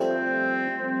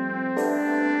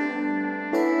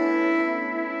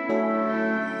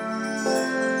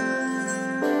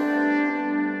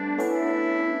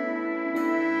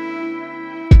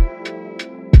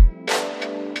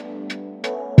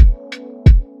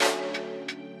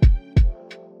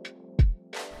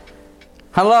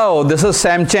Hello, this is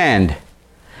Sam Chand,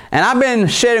 and I've been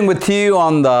sharing with you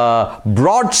on the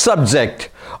broad subject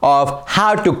of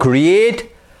how to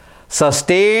create,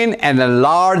 sustain, and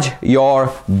enlarge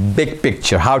your big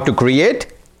picture. How to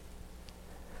create,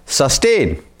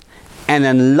 sustain, and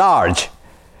enlarge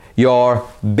your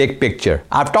big picture.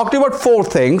 I've talked about 4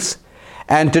 things,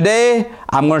 and today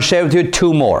I'm going to share with you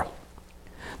 2 more.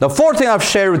 The 4th thing I've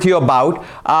shared with you about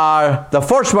are, the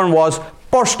first one was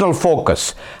personal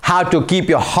focus, how to keep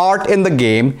your heart in the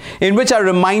game, in which I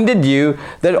reminded you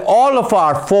that all of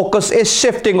our focus is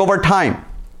shifting over time.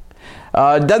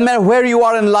 Doesn't matter where you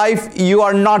are in life, you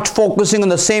are not focusing on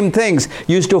the same things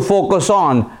you used to focus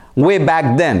on way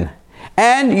back then.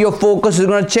 And your focus is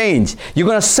going to change. You're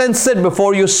going to sense it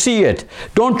before you see it.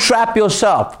 Don't trap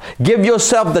yourself. Give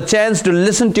yourself the chance to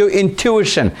listen to your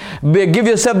intuition. Give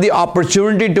yourself the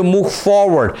opportunity to move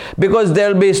forward, because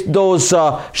there'll be those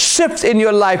shifts in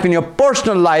your life, in your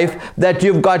personal life, that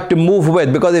you've got to move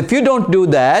with. Because if you don't do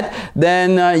that,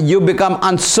 then you become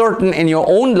uncertain in your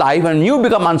own life. And you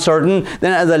become uncertain,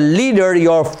 then as a leader,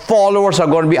 your followers are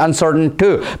going to be uncertain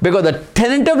too. Because the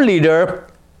tentative leader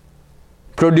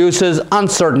produces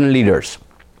uncertain leaders.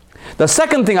 The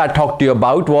second thing I talked to you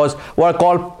about was what I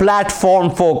call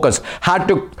platform focus. How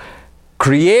to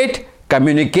create,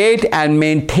 communicate, and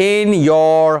maintain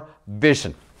your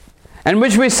vision. And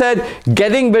which we said,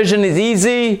 getting vision is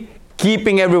easy,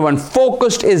 keeping everyone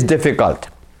focused is difficult.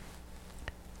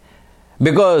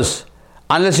 Because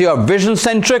unless you are vision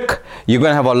centric, you're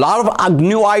going to have a lot of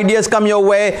new ideas come your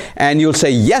way, and you'll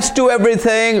say yes to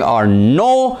everything or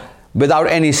no, without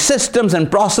any systems and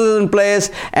processes in place,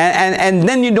 and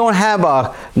then you don't have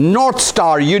a North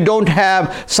Star. You don't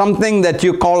have something that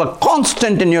you call a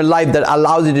constant in your life that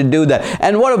allows you to do that.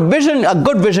 And what a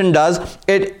good vision does,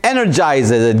 it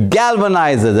energizes, it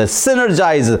galvanizes, it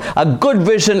synergizes. A good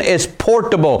vision is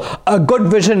portable. A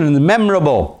good vision is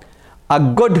memorable. A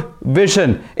good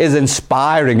vision is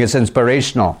inspiring, it's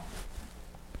inspirational.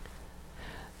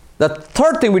 The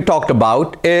third thing we talked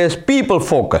about is people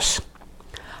focus.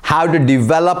 How to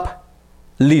develop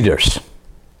leaders.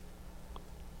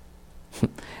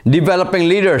 Developing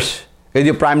leaders is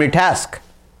your primary task.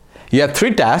 You have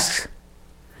 3 tasks: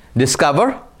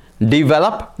 discover,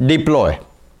 develop, deploy.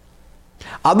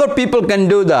 Other people can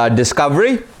do the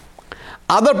discovery,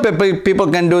 other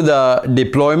people can do the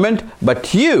deployment,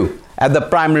 but you, as the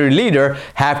primary leader,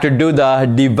 have to do the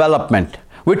development.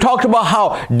 We talked about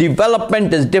how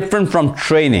development is different from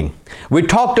training. We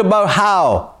talked about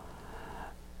how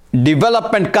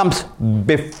development comes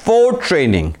before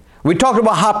training. We talked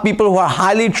about how people who are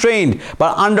highly trained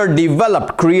but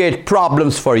underdeveloped create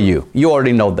problems for you. You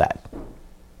already know that.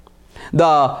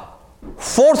 The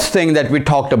 4th thing that we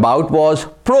talked about was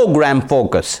program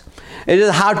focus. It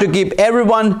is how to keep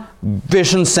everyone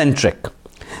vision centric.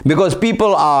 Because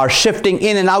people are shifting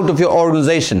in and out of your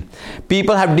organization.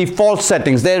 People have default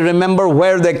settings. They remember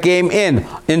where they came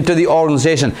into the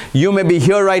organization. You may be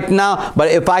here right now, but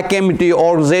if I came into your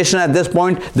organization at this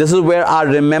point, this is where I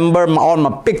remember all my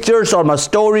pictures or my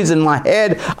stories in my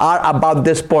head are about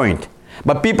this point.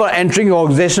 But people are entering your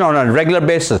organization on a regular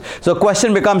basis. So the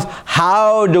question becomes,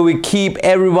 how do we keep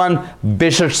everyone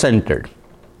vision centered?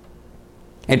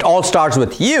 It all starts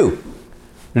with you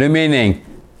remaining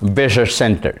vision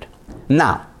centered.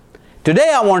 Now,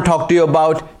 today I want to talk to you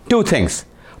about 2 things: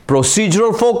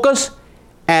 procedural focus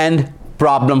and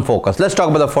problem focus. Let's talk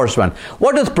about the first one.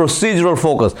 What is procedural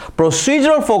focus?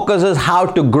 Procedural focus is how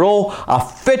to grow a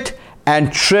fit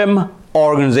and trim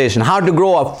organization. How to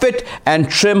grow a fit and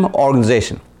trim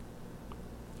organization.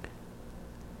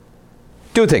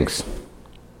 2 things: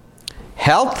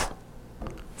 health,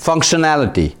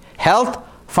 functionality. Health,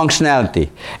 functionality.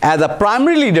 As a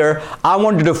primary leader, I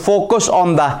want you to focus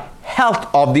on the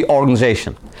health of the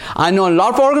organization. I know a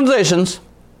lot of organizations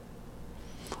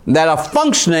that are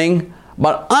functioning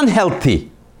but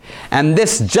unhealthy, and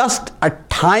this just a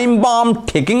time bomb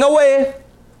ticking away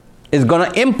is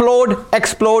going to implode,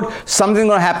 explode, something's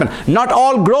going to happen. Not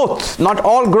all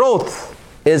growth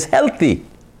is healthy.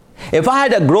 If I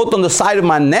had a growth on the side of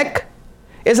my neck,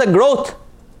 it's a growth.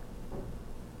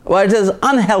 Well, it is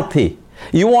unhealthy.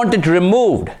 You want it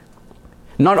removed.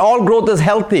 Not all growth is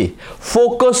healthy.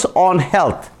 Focus on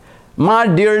health. My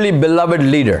dearly beloved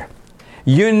leader,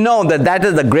 you know that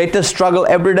is the greatest struggle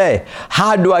every day.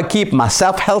 How do I keep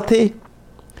myself healthy?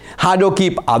 How do I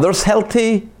keep others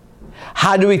healthy?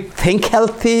 How do we think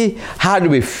healthy? How do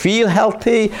we feel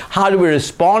healthy? How do we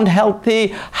respond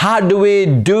healthy? How do we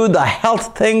do the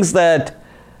health things that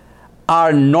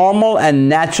are normal and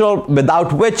natural,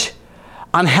 without which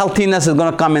unhealthiness is going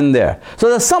to come in there? So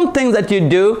there's some things that you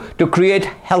do to create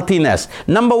healthiness.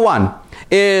 Number 1,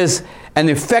 is an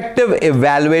effective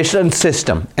evaluation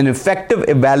system. An effective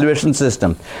evaluation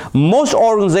system. Most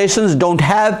organizations don't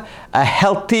have a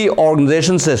healthy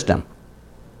organization system.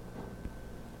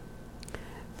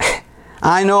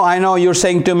 I know you're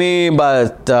saying to me,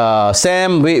 but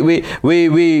Sam,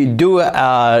 we do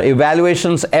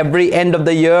evaluations every end of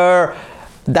the year.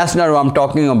 That's not what I'm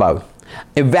talking about.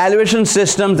 Evaluation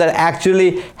systems that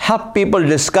actually help people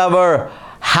discover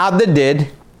how they did,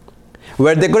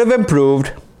 where they could have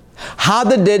improved, how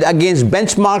they did against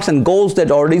benchmarks and goals that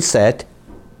already set,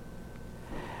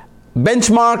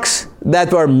 benchmarks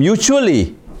that were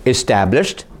mutually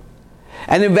established,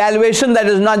 an evaluation that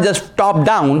is not just top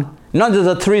down, not just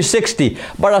a 360,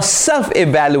 but a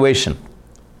self-evaluation.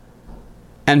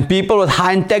 And people with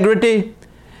high integrity,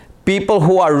 people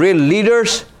who are real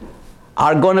leaders,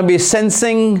 are going to be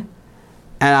sensing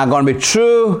and are going to be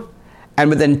true, and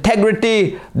with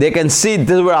integrity they can see,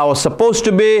 this is where I was supposed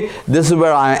to be, this is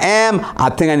where I am, I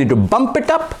think I need to bump it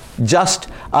up just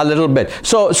a little bit.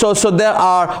 So there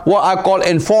are what I call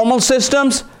informal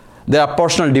systems, there are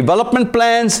personal development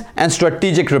plans, and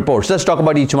strategic reports. Let's talk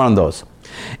about each one of those.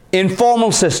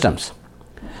 Informal systems.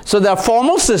 So there are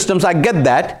formal systems, I get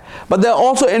that, but there are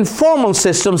also informal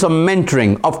systems of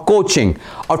mentoring, of coaching,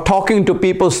 of talking to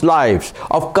people's lives,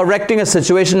 of correcting a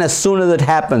situation as soon as it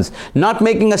happens, not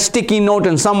making a sticky note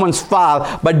in someone's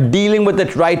file, but dealing with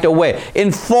it right away.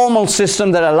 Informal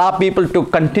systems that allow people to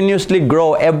continuously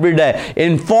grow every day.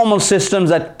 Informal systems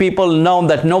that people know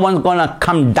that no one's going to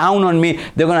come down on me,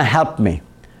 they're going to help me.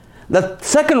 The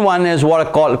second one is what I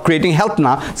call creating health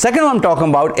now. Second one I'm talking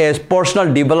about is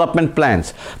personal development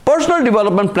plans. Personal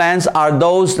development plans are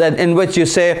those that in which you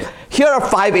say, here are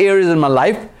 5 areas in my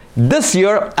life. This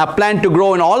year I plan to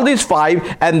grow in all these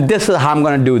 5, and this is how I'm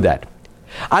going to do that.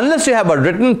 Unless you have a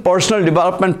written personal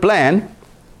development plan,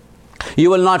 you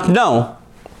will not know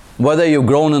whether you've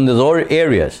grown in those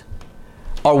areas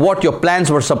or what your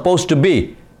plans were supposed to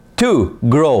be to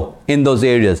grow in those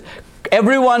areas.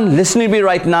 Everyone listening to me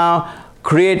right now,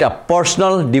 create a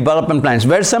personal development plan. It's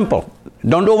very simple.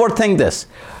 Don't overthink this.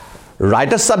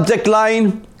 Write a subject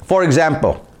line. For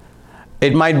example,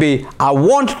 it might be, I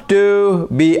want to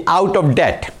be out of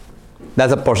debt.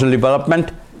 That's a personal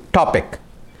development topic.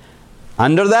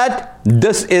 Under that,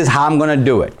 this is how I'm going to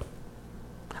do it.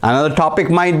 Another topic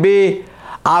might be,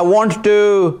 I want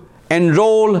to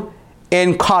enroll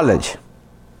in college.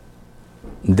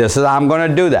 This is how I'm going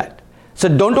to do that. So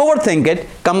don't overthink it.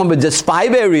 Come up with just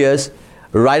 5 areas.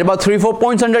 Write about 3-4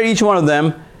 points under each one of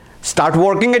them. Start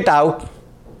working it out.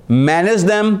 Manage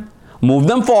them. Move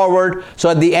them forward. So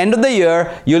at the end of the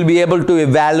year, you'll be able to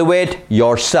evaluate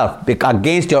yourself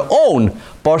against your own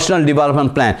personal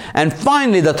development plan. And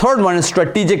finally, the third one is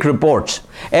strategic reports.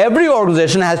 Every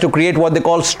organization has to create what they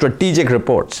call strategic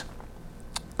reports.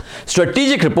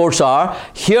 Strategic reports are,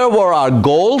 here were our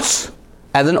goals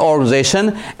as an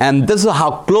organization, and this is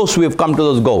how close we've come to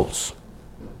those goals.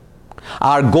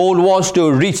 Our goal was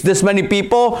to reach this many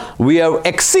people. We have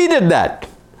exceeded that.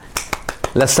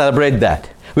 Let's celebrate that.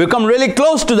 We've come really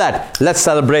close to that. Let's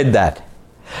celebrate that.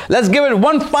 Let's give it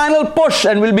one final push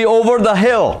and we'll be over the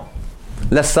hill.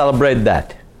 Let's celebrate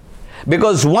that.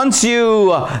 Because once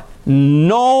you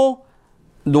know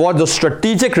what the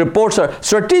strategic reports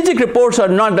are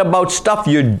not about stuff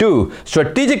you do.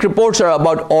 Strategic reports are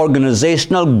about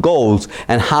organizational goals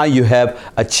and how you have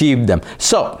achieved them.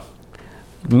 So,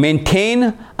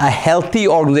 maintain a healthy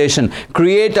organization.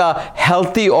 Create a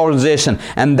healthy organization.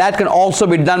 And that can also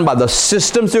be done by the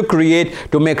systems you create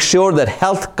to make sure that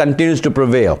health continues to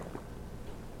prevail.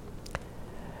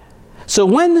 So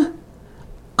when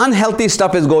unhealthy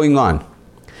stuff is going on,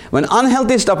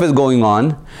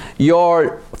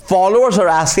 your followers are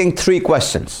asking 3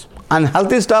 questions.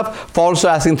 Unhealthy stuff, followers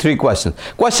are asking 3 questions.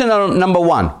 Question number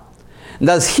 1,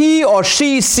 does he or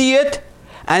she see it?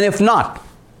 And if not,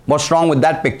 what's wrong with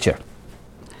that picture?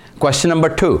 Question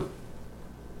number 2,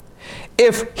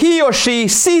 if he or she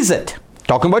sees it,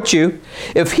 talking about you,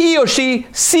 if he or she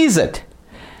sees it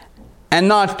and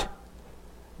not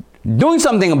doing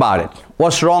something about it,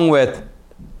 what's wrong with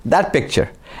that picture?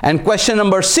 And question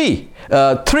number 3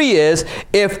 is,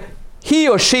 if he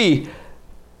or she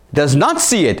does not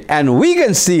see it and we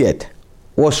can see it,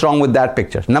 what's wrong with that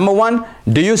picture? Number 1,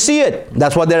 do you see it?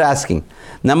 That's what they're asking.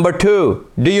 Number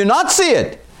 2, do you not see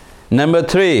it? Number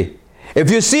 3, if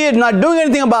you see it, not doing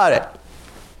anything about it.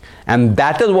 And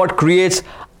that is what creates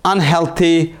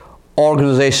unhealthy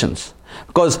organizations.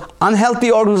 Because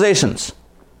unhealthy organizations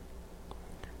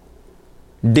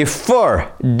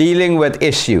defer dealing with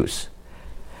issues.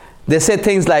 They say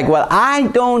things like, well, I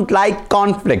don't like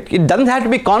conflict. It doesn't have to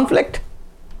be conflict.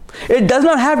 It does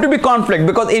not have to be conflict,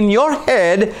 because in your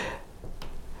head,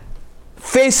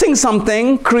 facing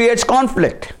something creates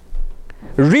conflict.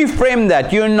 Reframe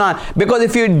that. You're not, because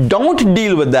if you don't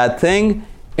deal with that thing,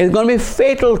 it's going to be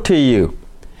fatal to you.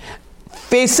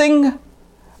 Facing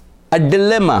a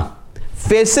dilemma,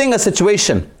 facing a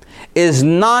situation is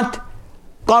not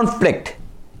conflict.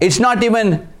 It's not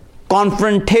even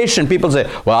confrontation. People say,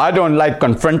 well, I don't like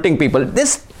confronting people.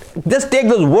 Just take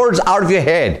those words out of your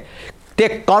head.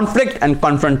 Take conflict and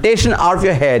confrontation out of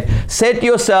your head. Say to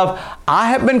yourself, I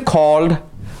have been called,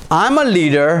 I'm a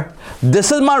leader,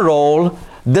 this is my role,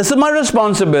 this is my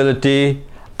responsibility,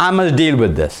 I must deal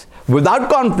with this. Without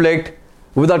conflict,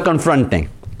 without confronting.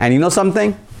 And you know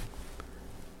something?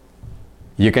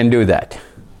 You can do that.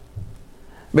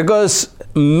 Because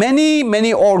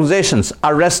many organizations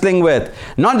are wrestling with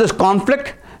not just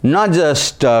conflict, not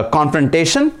just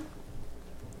confrontation,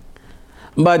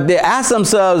 but they ask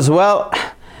themselves, well,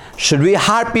 should we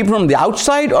hire people from the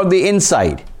outside or the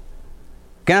inside?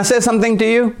 Can I say something to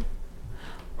you?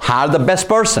 Hire the best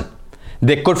person.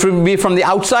 They could be from the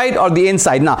outside or the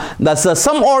inside. Now, there's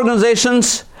some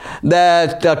organizations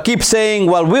that keep saying,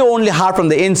 well, we only hire from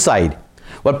the inside.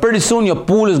 Well, pretty soon your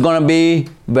pool is going to be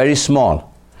very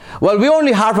small. Well, we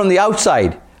only hire from the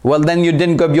outside. Well, then you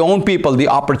didn't give your own people the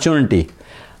opportunity.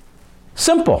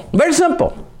 Simple, very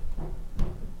simple.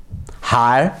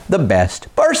 Hire the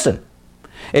best person.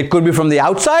 It could be from the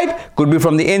outside, could be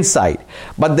from the inside.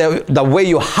 But the way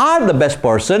you hire the best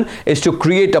person is to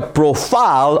create a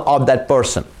profile of that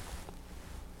person.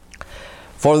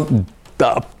 For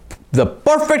the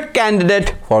perfect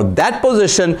candidate for that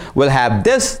position will have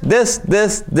this.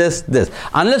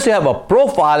 Unless you have a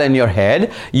profile in your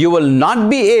head, you will not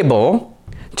be able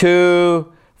to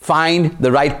find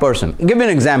the right person. Give me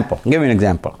an example.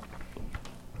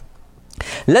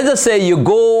 Let's just say you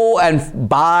go and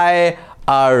buy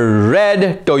a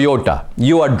red Toyota.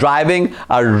 You are driving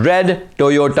a red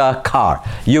Toyota car.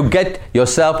 You get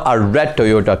yourself a red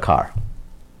Toyota car.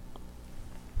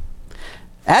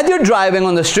 As you're driving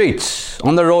on the streets,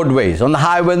 on the roadways, on the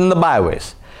highways and the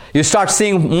byways, you start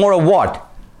seeing more of what?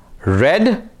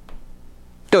 Red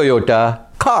Toyota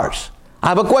cars. I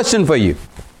have a question for you.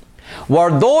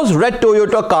 Were those red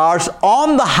Toyota cars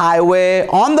on the highway,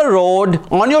 on the road,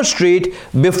 on your street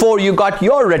before you got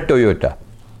your red Toyota?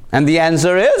 And the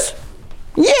answer is,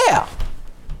 yeah.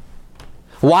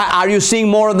 Why are you seeing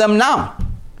more of them now?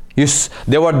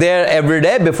 They were there every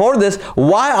day before this.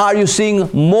 Why are you seeing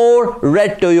more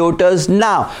red Toyotas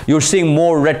now? You're seeing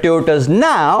more red Toyotas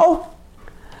now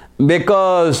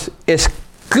because it's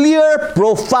clear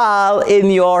profile in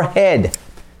your head.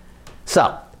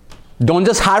 So, don't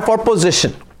just hire for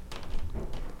position.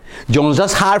 Don't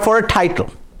just hire for a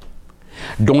title.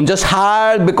 Don't just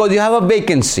hire because you have a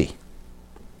vacancy.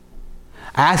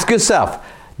 Ask yourself,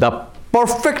 the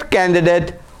perfect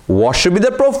candidate, what should be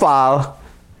the profile?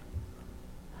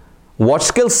 What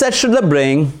skill set should they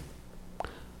bring?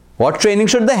 What training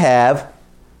should they have?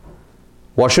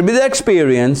 What should be their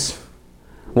experience?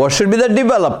 What should be their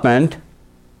development?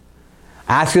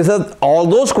 Ask yourself all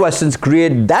those questions,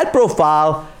 create that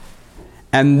profile,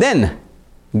 and then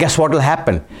guess what will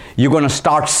happen? You're going to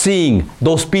start seeing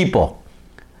those people.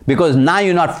 Because now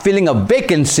you're not filling a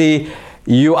vacancy,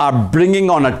 you are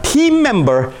bringing on a team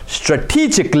member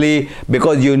strategically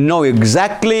because you know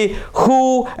exactly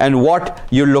who and what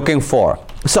you're looking for.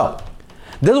 So,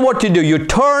 this is what you do. You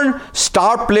turn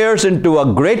star players into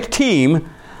a great team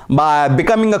by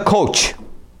becoming a coach.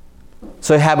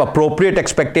 So you have appropriate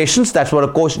expectations. That's what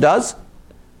a coach does.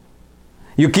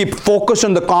 You keep focused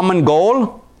on the common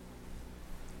goal.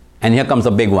 And here comes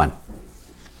a big one.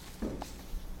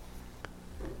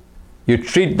 You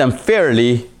treat them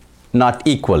fairly, not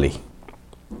equally.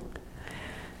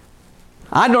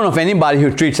 I don't know of anybody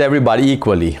who treats everybody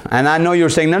equally. And I know you're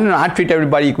saying, no, I treat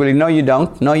everybody equally. No, you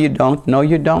don't. No, you don't. No,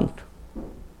 you don't.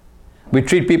 We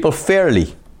treat people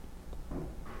fairly,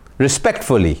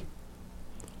 respectfully,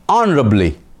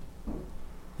 honorably,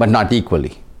 but not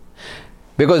equally.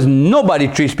 Because nobody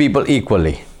treats people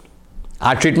equally.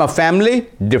 I treat my family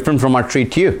different from I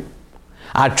treat you.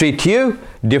 I treat you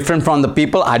different from the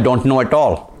people I don't know at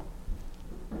all.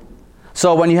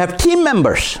 So when you have team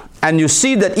members and you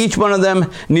see that each one of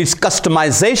them needs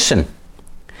customization,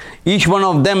 each one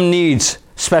of them needs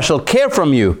special care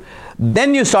from you,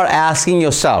 then you start asking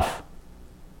yourself,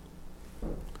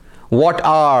 what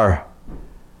are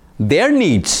their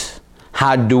needs?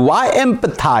 How do I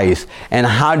empathize? And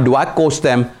how do I coach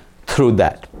them through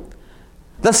that?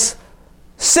 The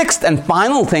sixth and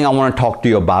final thing I want to talk to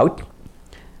you about,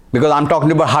 because I'm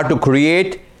talking about how to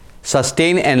create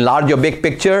sustain and enlarge your big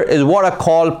picture is what I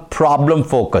call problem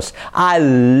focus. I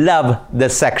love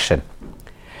this section.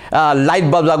 Light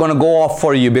bulbs are going to go off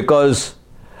for you, because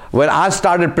when I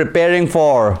started preparing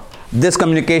for this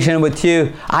communication with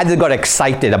you, I just got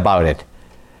excited about it.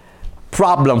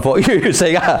 Problem for you. You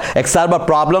say, excited about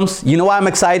problems? You know why I'm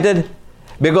excited?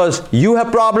 Because you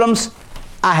have problems,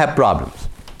 I have problems.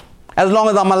 As long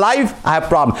as I'm alive, I have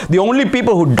problems. The only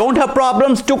people who don't have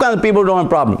problems, two kinds of people who don't have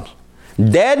problems.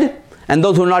 Dead, and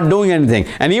those who are not doing anything.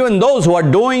 And even those who are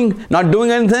not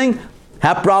doing anything,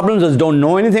 have problems, just don't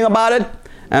know anything about it.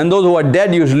 And those who are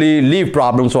dead usually leave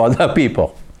problems for other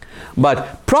people.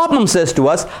 But problem says to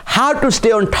us how to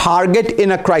stay on target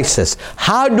in a crisis.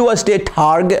 How do I stay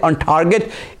on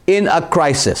target in a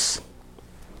crisis?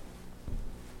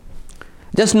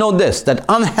 Just know this, that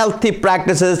unhealthy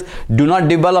practices do not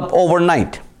develop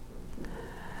overnight.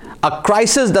 A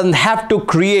crisis doesn't have to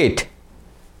create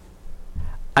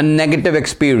a negative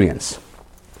experience.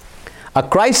 A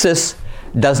crisis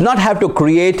does not have to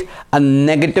create a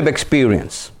negative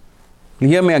experience.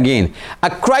 Hear me again. A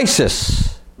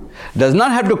crisis does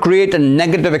not have to create a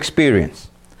negative experience.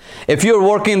 If you're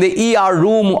working in the ER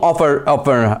room of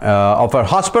a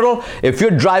hospital, if you're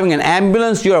driving an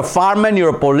ambulance, you're a fireman,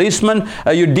 you're a policeman,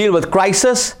 you deal with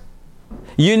crisis,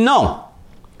 you know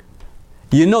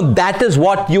that is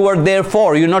what you are there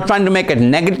for. You're not trying to make it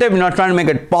negative, you're not trying to make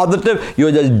it positive,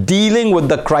 you're just dealing with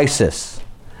the crisis.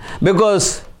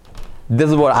 Because this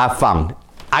is what I found.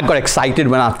 I got excited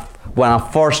when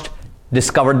I first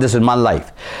discovered this in my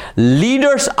life.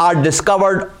 Leaders are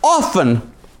discovered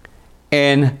often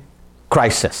in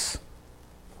crisis.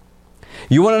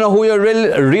 You want to know who your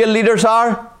real leaders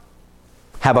are?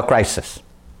 Have a crisis.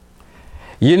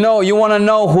 You want to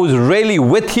know who's really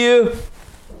with you?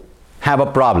 Have a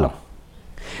problem.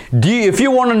 If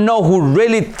you want to know who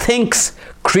really thinks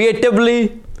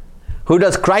creatively, who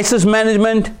does crisis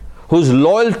management, who's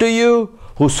loyal to you,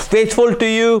 who's faithful to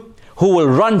you, who will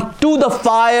run to the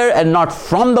fire and not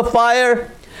from the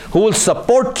fire, who will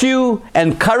support you,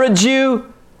 encourage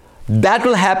you, that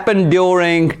will happen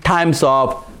during times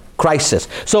of crisis.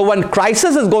 So when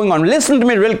crisis is going on, listen to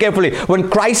me real carefully. When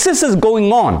crisis is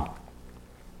going on,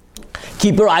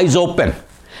 keep your eyes open,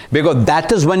 because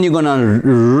that is when you're going to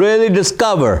really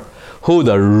discover who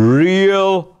the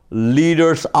real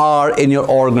leaders are in your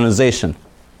organization.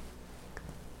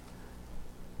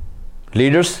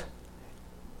 Leaders,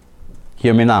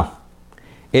 hear me now.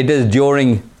 It is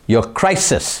during your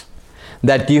crisis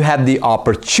that you have the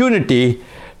opportunity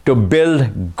to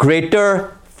build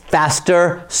greater,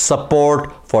 faster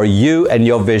support for you and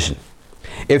your vision.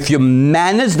 If you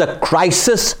manage the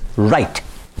crisis right,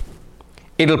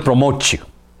 it'll promote you.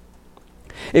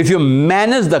 If you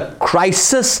manage the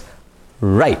crisis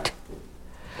right,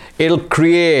 it'll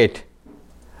create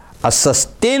a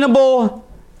sustainable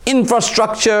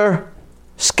infrastructure,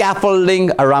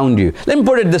 scaffolding around you. Let me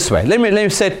put it this way. Let me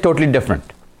say it totally different.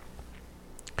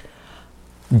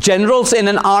 Generals in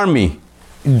an army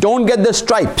don't get the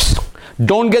stripes,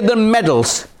 don't get the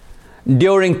medals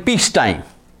during peacetime.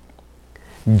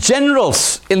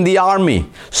 Generals in the army,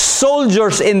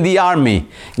 soldiers in the army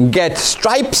get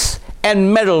stripes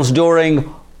and medals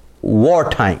during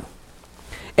wartime.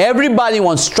 Everybody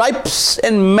wants stripes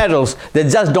and medals. They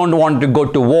just don't want to go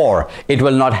to war. It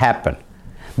will not happen.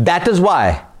 That is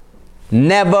why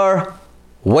never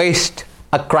waste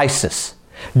a crisis.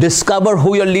 Discover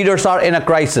who your leaders are in a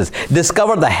crisis.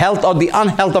 Discover the health or the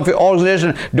unhealth of your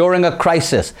organization during a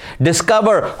crisis.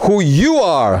 Discover who you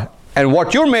are and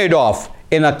what you're made of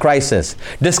in a crisis.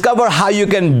 Discover how you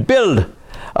can build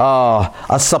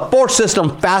a support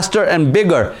system faster and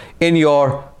bigger in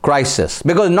your crisis.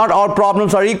 Because not all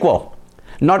problems are equal.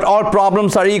 Not all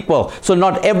problems are equal. So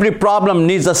not every problem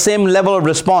needs the same level of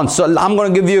response. So I'm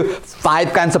going to give you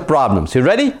 5 kinds of problems. You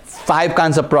ready? 5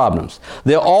 kinds of problems.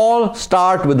 They all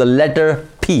start with the letter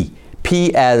P.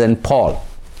 P as in Paul.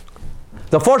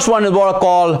 The first one is what I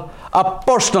call a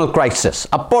personal crisis.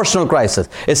 A personal crisis.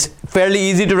 It's fairly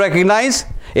easy to recognize.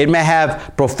 It may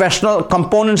have professional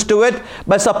components to it,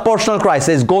 but it's a personal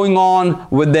crisis going on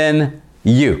within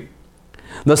you.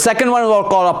 The second one is what I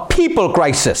call a people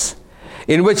crisis,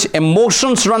 in which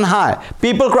emotions run high.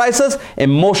 People crisis,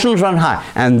 emotions run high.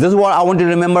 And this is what I want you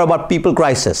to remember about people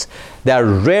crisis. There are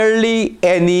rarely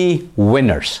any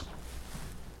winners.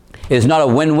 It's not a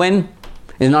win-win.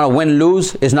 It's not a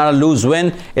win-lose. It's not a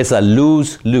lose-win. It's a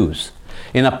lose-lose.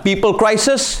 In a people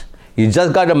crisis, you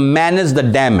just got to manage the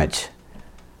damage.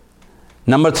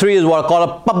 Number 3 is what I call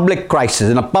a public crisis.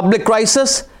 In a public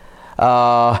crisis,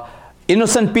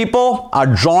 innocent people are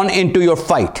drawn into your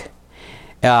fight.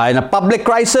 In a public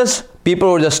crisis, People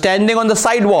who are just standing on the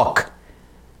sidewalk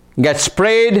get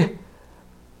sprayed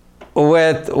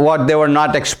with what they were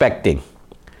not expecting.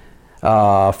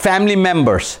 Family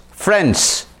members,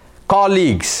 friends,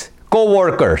 colleagues,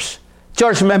 co-workers,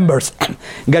 church members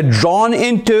get drawn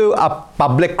into a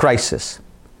public crisis.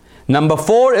 Number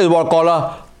 4 is what we call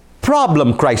a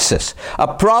problem crisis.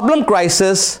 A problem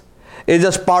crisis is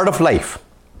just part of life.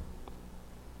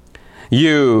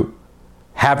 You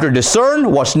have to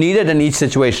discern what's needed in each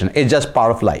situation. It's just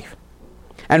part of life.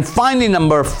 And finally,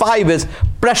 number 5 is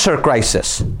pressure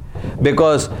crisis,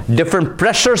 because different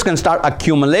pressures can start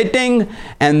accumulating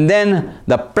and then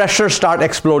the pressures start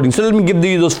exploding. So let me give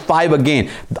you those 5 again.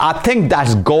 I think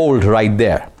that's gold right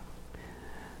there.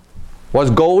 What's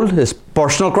gold is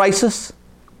personal crisis.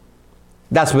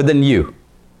 That's within you.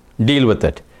 Deal with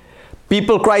it.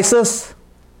 People crisis,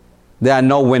 there are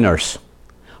no winners.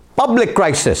 Public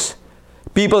crisis,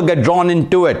 people get drawn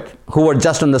into it who are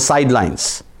just on the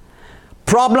sidelines.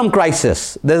 Problem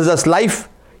crisis, this is just life,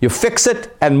 you fix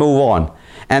it and move on.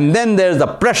 And then there's the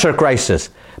pressure crisis.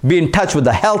 Be in touch with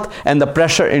the health and the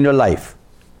pressure in your life.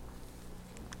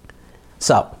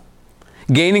 So,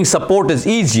 gaining support is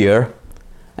easier,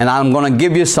 and I'm going to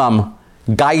give you some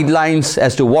guidelines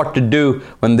as to what to do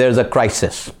when there's a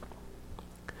crisis.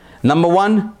 Number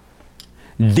 1,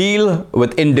 deal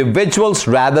with individuals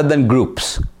rather than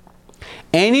groups.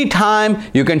 Anytime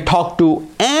you can talk to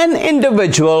an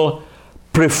individual,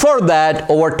 prefer that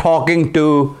over talking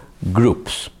to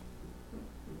groups.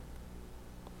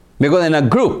 Because in a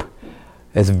group,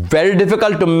 it's very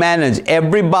difficult to manage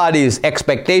everybody's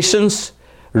expectations,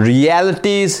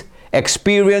 realities,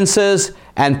 experiences,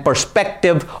 and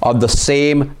perspective of the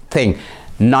same thing.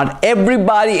 Not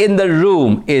everybody in the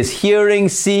room is hearing,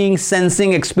 seeing,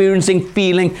 sensing, experiencing,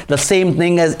 feeling the same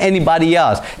thing as anybody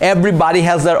else. Everybody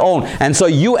has their own. And so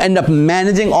you end up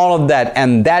managing all of that,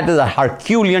 and that is a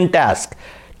Herculean task.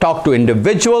 Talk to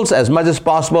individuals as much as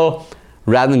possible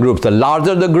rather than groups. The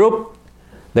larger the group,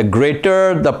 the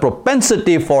greater the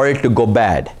propensity for it to go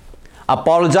bad.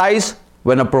 Apologize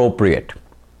when appropriate.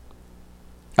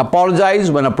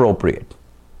 Apologize when appropriate.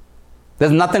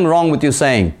 There's nothing wrong with you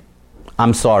saying,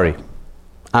 I'm sorry,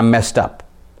 I'm messed up.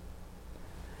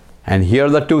 And here are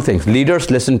the 2 things.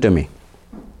 Leaders, listen to me.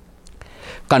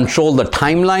 Control the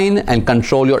timeline and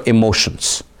control your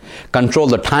emotions. Control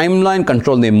the timeline,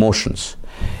 control the emotions.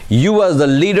 You as the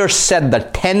leader set the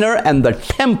tenor and the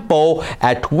tempo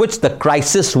at which the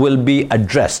crisis will be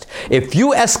addressed. If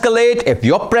you escalate, if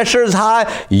your pressure is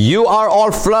high, you are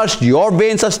all flushed, your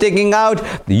veins are sticking out,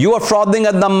 you are frothing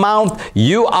at the mouth,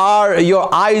 your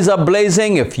eyes are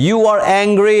blazing, if you are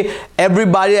angry,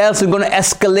 everybody else is going to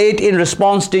escalate in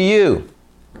response to you.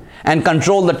 And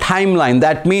control the timeline.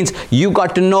 That means you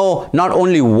got to know not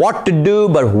only what to do,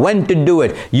 but when to do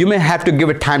it. You may have to give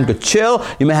it time to chill.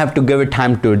 You may have to give it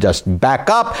time to just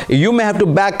back up. You may have to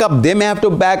back up. They may have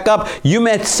to back up. You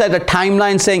may set a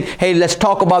timeline saying, hey, let's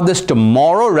talk about this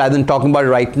tomorrow rather than talking about it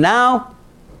right now.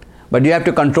 But you have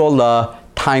to control the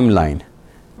timeline.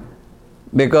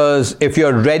 Because if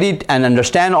you're ready and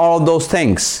understand all of those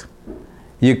things,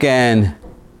 you can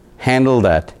handle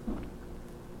that.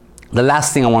 The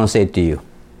last thing I want to say to you,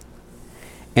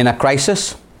 in a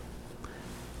crisis,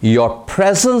 your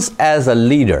presence as a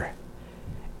leader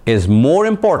is more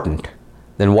important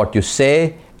than what you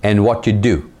say and what you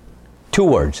do. 2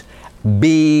 words,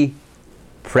 be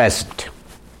present.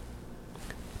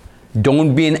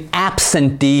 Don't be an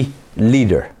absentee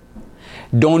leader.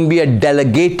 Don't be a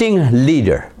delegating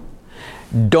leader.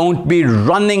 Don't be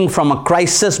running from a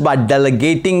crisis by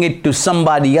delegating it to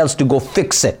somebody else to go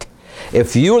fix it.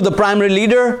 If you're the primary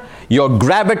leader, your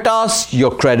gravitas,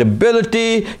 your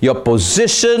credibility, your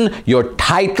position, your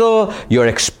title, your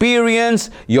experience,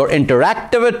 your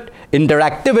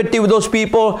interactivity with those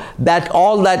people,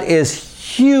 all that is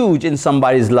huge in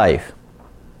somebody's life.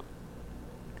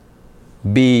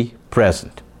 Be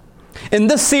present. In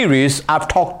this series, I've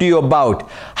talked to you about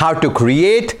how to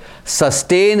create,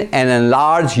 sustain, and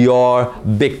enlarge your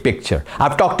big picture.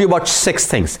 I've talked to you about 6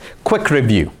 things. Quick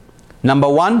review. Number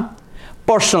 1,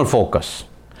 personal focus.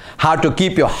 How to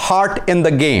keep your heart in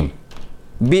the game.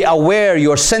 Be aware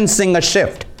you're sensing a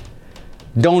shift.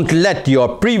 Don't let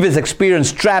your previous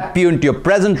experience trap you into your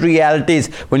present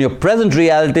realities when your present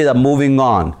realities are moving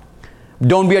on.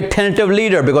 Don't be a tentative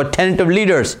leader, because tentative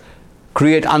leaders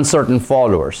create uncertain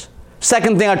followers.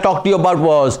 Second thing I talked to you about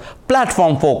was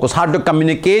platform focus, how to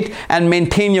communicate and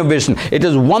maintain your vision. It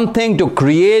is one thing to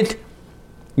create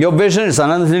your vision. It's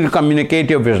another thing to communicate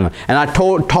your vision. And I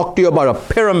talked to you about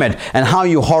a pyramid and how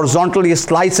you horizontally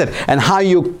slice it and how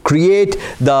you create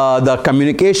the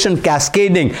communication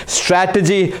cascading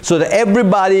strategy so that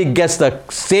everybody gets the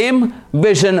same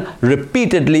vision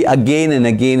repeatedly again and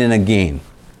again and again.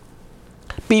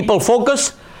 People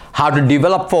focus, how to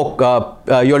develop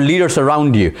your leaders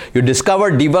around you. You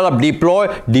discover, develop, deploy.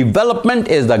 Development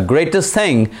is the greatest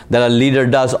thing that a leader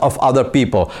does of other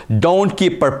people. Don't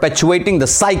keep perpetuating the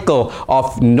cycle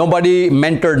of nobody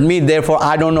mentored me, therefore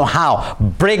I don't know how.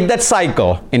 Break that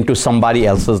cycle into somebody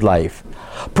else's life.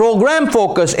 Program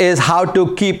focus is how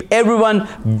to keep everyone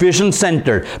vision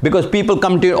centered, because people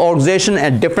come to your organization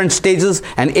at different stages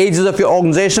and ages of your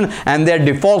organization, and their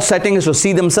default setting is to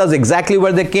see themselves exactly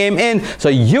where they came in. So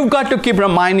you've got to keep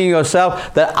reminding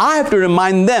yourself that I have to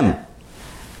remind them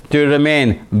to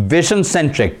remain vision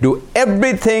centric. Do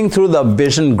everything through the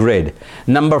vision grid.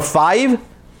 Number 5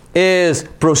 is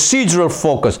procedural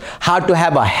focus. How to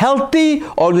have a healthy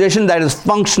organization that is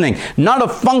functioning. Not a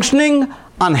functioning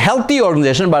unhealthy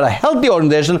organization, but a healthy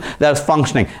organization that is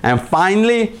functioning. And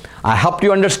finally, I helped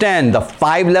you understand the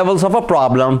 5 levels of a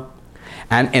problem,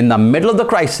 and in the middle of the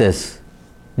crisis,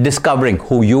 discovering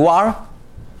who you are,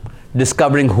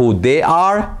 discovering who they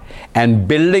are, and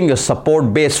building your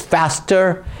support base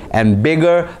faster and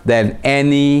bigger than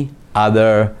any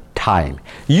other time.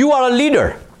 You are a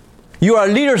leader. You are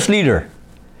a leader's leader.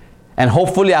 And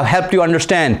hopefully I've helped you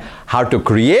understand how to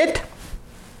create,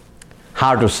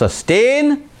 how to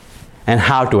sustain, and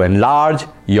how to enlarge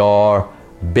your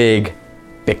big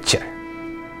picture.